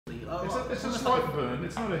It's a slight burn.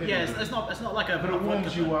 It's not a heavy burn. It's not like a. But it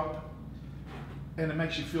warms you up, and it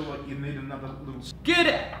makes you feel like you need another little. Good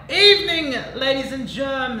evening, ladies and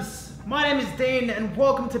germs. My name is Dean, and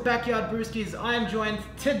welcome to Backyard Brewskis. I am joined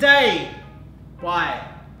today by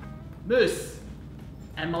Moose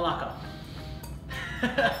and Malacca.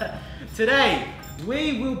 Today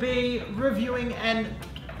we will be reviewing and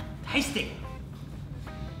tasting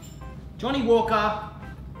Johnnie Walker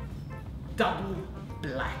Double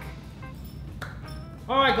Black.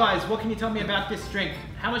 Alright guys, what can you tell me about this drink?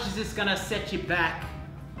 How much is this gonna set you back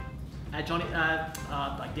at Johnnie,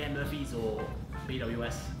 like Dan Murphy's or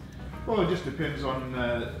BWS? Well, it just depends on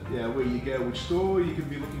where you go, which store. You can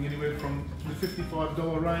be looking anywhere from the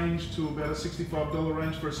 $55 range to about a $65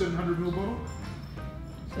 range for a 700ml bottle.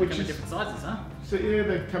 So which is different sizes, huh? So yeah,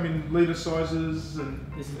 they come in litre sizes,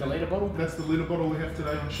 and this is the litre bottle. That's the litre bottle we have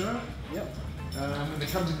today on show. Yep. And it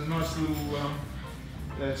comes in a nice little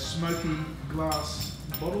smoky glass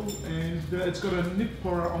bottle, and it's got a nip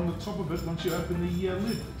pourer on the top of it once you open the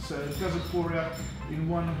lid. So it doesn't pour out in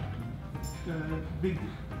one big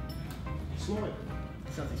slide.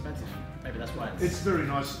 Sounds expensive. Maybe that's why it's very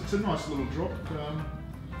nice. It's a nice little drop.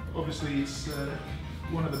 Obviously, it's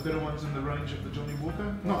one of the better ones in the range of the Johnnie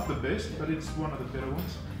Walker. Not the best, but it's one of the better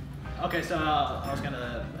ones. Okay, so I was going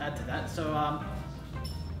to add to that. So,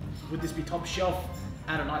 would this be top shelf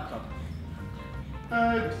at a nightclub?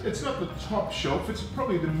 It's not the top shelf. It's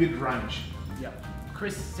probably the mid-range. Yep.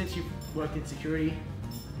 Chris, since you've worked in security,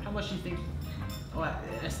 how much do you think?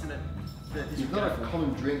 Estimate that this. It's not a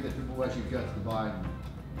common drink that people actually go to the bar and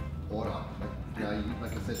order. Like, you know,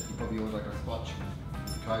 like I said, you probably order like a Scotch,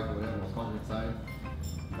 Coke or whatever, or Scotch and say.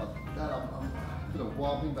 But that I'm sort of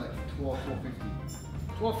wild thing, like $12.50.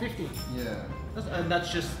 $12.50. Yeah. And that's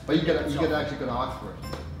just. But you get actually got to ask for it.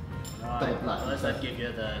 Right. Double black. Unless they give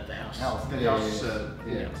you the house. The house,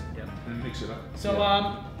 and mix it up. So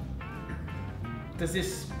does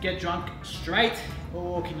this get drunk straight,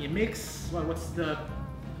 or can you mix? Well, what's the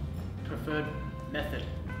preferred method?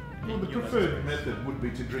 Well, the preferred method would be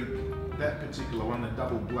to drink that particular one, the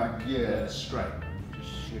double black, straight.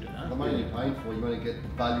 Just shoot it, huh? The money you're paying for, you want to get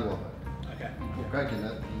value of it. Okay. You're cracking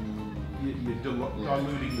it. You're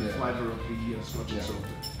diluting the flavour of the Scotch itself.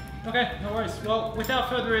 Okay, no worries. Well, without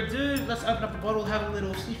further adu, let's open up the bottle, have a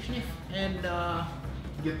little sniff, and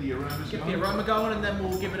get the aromas get going. the aroma going, and then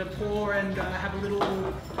we'll give it a pour and have a little,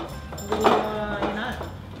 you know,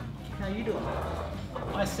 how you doing?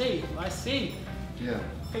 I see. Yeah.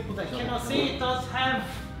 People that cannot see, it does have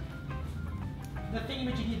the thing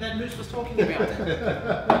that Moose was talking about.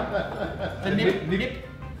 The nip.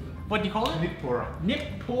 What do you call it? Nip pourer.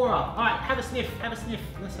 Nip pourer. All right, have a sniff.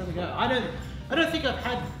 Let's have a go. I don't think I've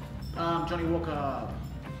had Johnnie Walker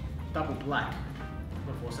Double Black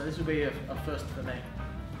before, so this will be a first for me.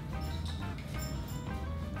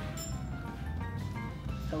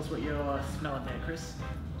 Tell us what you're smelling there, Chris.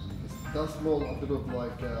 It does smell a bit of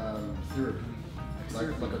like syrup.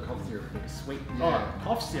 Like a cough syrup. Sweet. Yeah. Oh,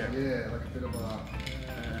 cough syrup. Yeah, like a bit of a.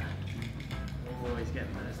 We're always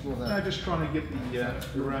getting those. No, just trying to get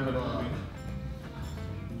the aroma moving.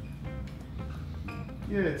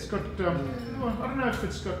 Yeah, it's got. Well, I don't know if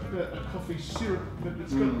it's got a coffee syrup, but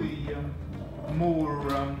it's got the more.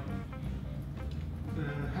 How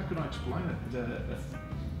can I explain it?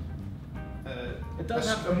 It does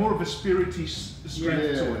have more of a spirity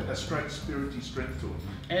strength to it. A straight spirity strength to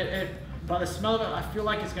it. By the smell of it, I feel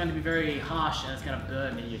like it's going to be very harsh and it's going to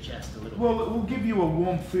burn in your chest a little bit. Well, it will give you a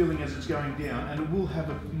warm feeling as it's going down, and it will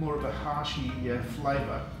have more of a harshy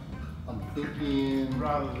flavour. I'm thinking...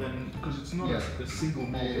 Rather than... Because it's not a single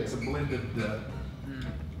malt, it's a blended...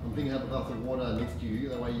 I'm thinking have a glass of water next to you,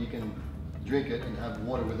 that way you can drink it and have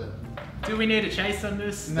water with it. Do we need a chase on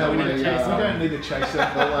this? No, we don't need a chaser.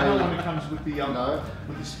 No one comes with the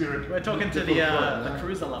with the spirit. We're talking to the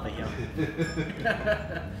cruiser lover here.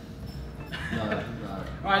 No.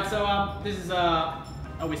 Alright, so this is a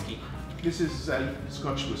whiskey. This is a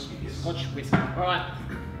Scotch whiskey, yes. Scotch whiskey. Alright.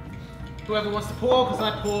 Whoever wants to pour, because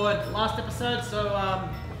I poured last episode, so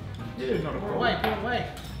yeah, not a problem. Pour away.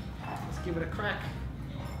 Let's give it a crack.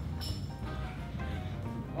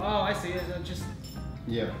 Oh, I see it. It just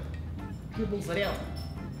dribbles it out.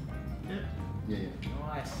 Yeah.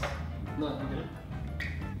 Nice. No, you get it.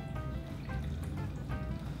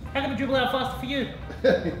 How can it dribble out faster for you?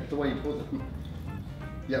 The way you pour it.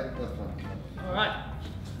 Yeah, that's fine. Alright.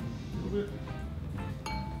 A little bit.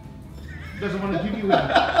 Doesn't want to give you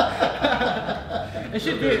any. It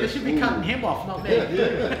should be cutting him off, not me.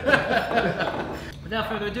 Without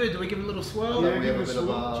further ado, do we give it a little swirl? Yeah, give it a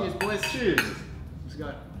swirl. Cheers, boys. Cheers. Let's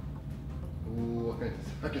go. Ooh.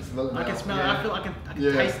 I can smell it now. I can smell it. Yeah. I feel I can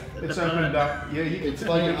Yeah. taste the It's burn. opened up. Yeah, It's you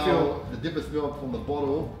funny can how feel. the difference smell from the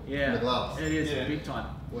bottle and the glass. It is Yeah. big time.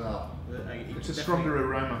 Wow. You It's can a stronger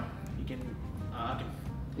aroma. You can. I can.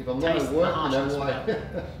 If I'm not Taste at the work, you know harshness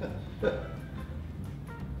why?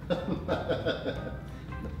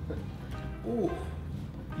 Ooh.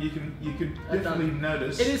 You can That definitely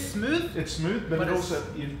notice. It is smooth. It's smooth, but But it it's- also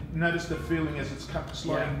you notice the feeling as it's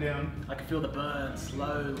sliding down. I can feel the burn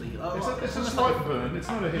slowly. Oh, It's a almost slight like- burn. It's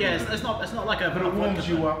not a heavy Yeah, burn. it's not like a. But a it warms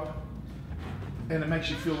vodka you burn. up, and it makes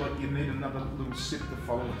you feel like you need another little sip to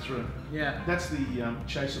follow it through. Yeah. That's the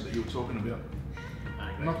chaser that you were talking about,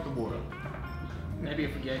 I agree. not the water. Maybe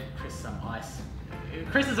if we gave Chris some ice.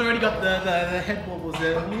 Chris has already got the head wobbles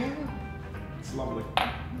there. It's lovely.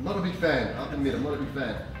 Not a big fan. I have to admit, I'm not a big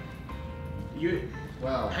fan.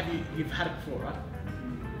 Wow. You've had it before, right?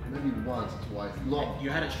 Maybe once, twice. Not. You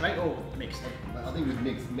had it straight or mixed? I think it was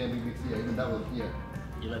mixed. Maybe mixed. Yeah, even that was. Yeah.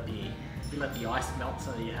 You let the ice melt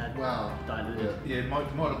so you had Wow. diluted. Yeah, it might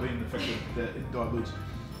have been the fact that it dilutes.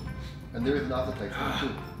 And there is an aftertaste.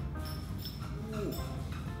 Too.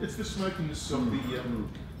 It's the smokiness of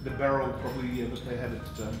the barrel probably that they had it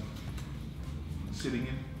sitting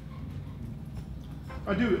in.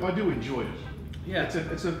 I do enjoy it. Yeah.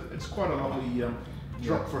 It's quite a lovely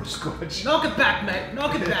drop for a scotch. Knock it back, mate.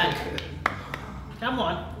 Knock it back. Come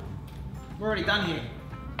on. We're already done here.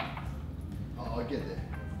 Oh, I get there.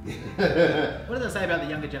 What do they say about the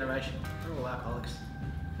younger generation? They're all alcoholics.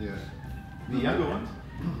 Yeah. The younger ones.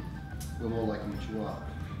 We're more like mature.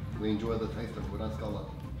 We enjoy the taste of it. We don't scull it.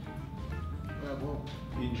 Well,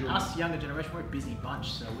 You enjoy us younger generation, we're a busy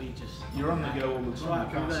bunch, so we just. You're on the go all the time. Right,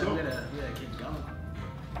 You can't stop. we gotta keep going.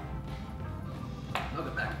 Knock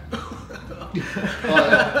it back.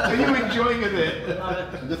 Are you enjoying it there? Love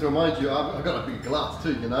it. And just to remind you, I've got a big glass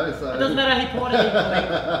too, you know, so... It doesn't matter how he poured it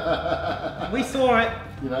equally. We saw it.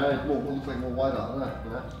 You know, it looks like more white, I don't know, you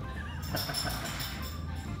know.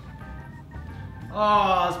 Oh,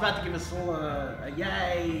 I was about to give us all a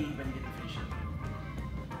yay, but he didn't finish it.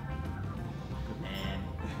 Good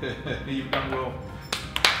man. You've done well.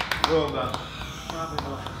 Well done. Bravo,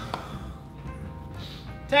 boy.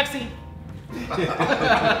 Taxi!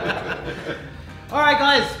 Alright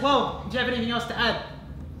guys, well, do you have anything else to add?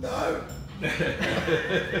 No.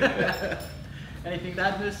 Anything to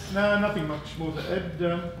add, Moose? No, nothing much more to add.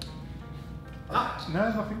 No,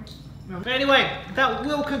 nothing. No. But anyway, that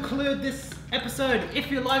will conclude this episode.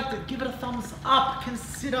 If you liked it, give it a thumbs up.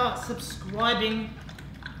 Consider subscribing.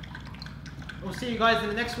 We'll see you guys in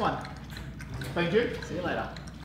the next one. Thank you. See you later.